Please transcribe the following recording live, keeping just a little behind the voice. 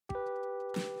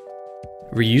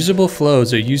Reusable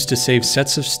flows are used to save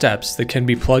sets of steps that can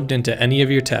be plugged into any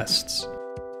of your tests.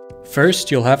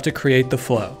 First, you'll have to create the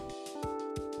flow.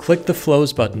 Click the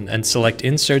Flows button and select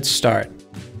Insert Start.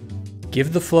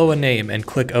 Give the flow a name and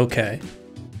click OK.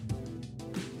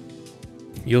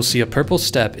 You'll see a purple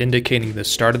step indicating the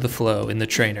start of the flow in the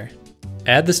trainer.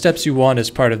 Add the steps you want as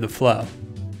part of the flow.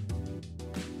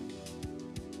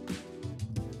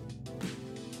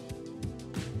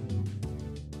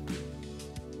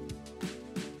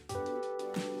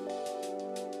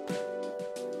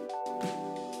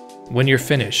 When you're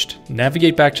finished,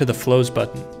 navigate back to the Flows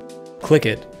button, click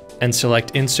it, and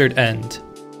select Insert End.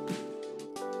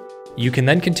 You can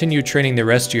then continue training the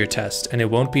rest of your test and it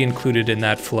won't be included in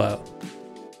that flow.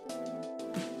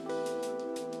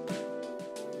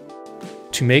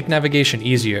 To make navigation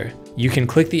easier, you can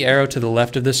click the arrow to the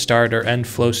left of the start or end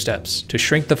flow steps to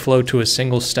shrink the flow to a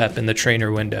single step in the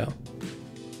trainer window.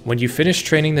 When you finish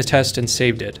training the test and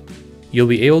saved it, you'll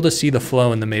be able to see the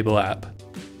flow in the mabl app.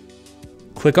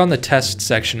 Click on the Test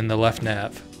section in the left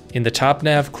nav. In the top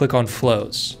nav, click on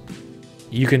Flows.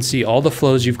 You can see all the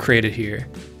flows you've created here.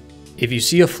 If you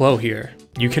see a flow here,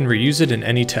 you can reuse it in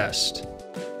any test.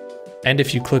 And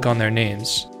if you click on their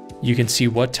names, you can see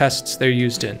what tests they're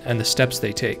used in and the steps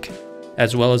they take,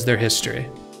 as well as their history.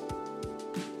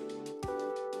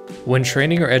 When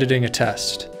training or editing a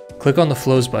test, click on the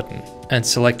Flows button and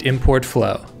select Import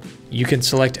Flow. You can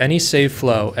select any saved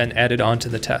flow and add it onto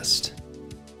the test.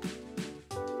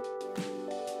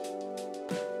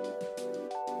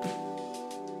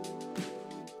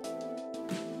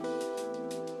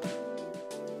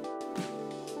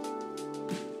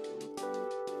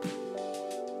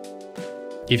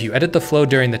 If you edit the flow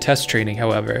during the test training,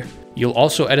 however, you'll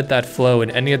also edit that flow in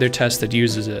any other test that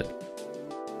uses it.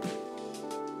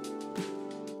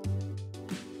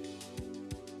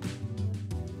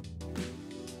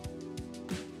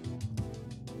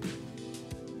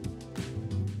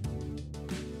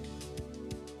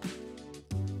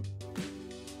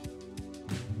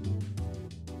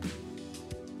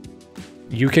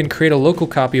 You can create a local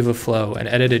copy of a flow and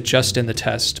edit it just in the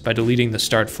test by deleting the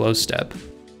Start Flow step.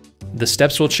 The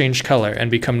steps will change color and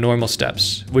become normal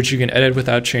steps, which you can edit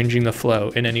without changing the flow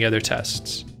in any other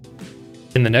tests.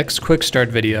 In the next quick start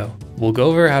video, we'll go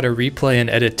over how to replay and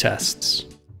edit tests.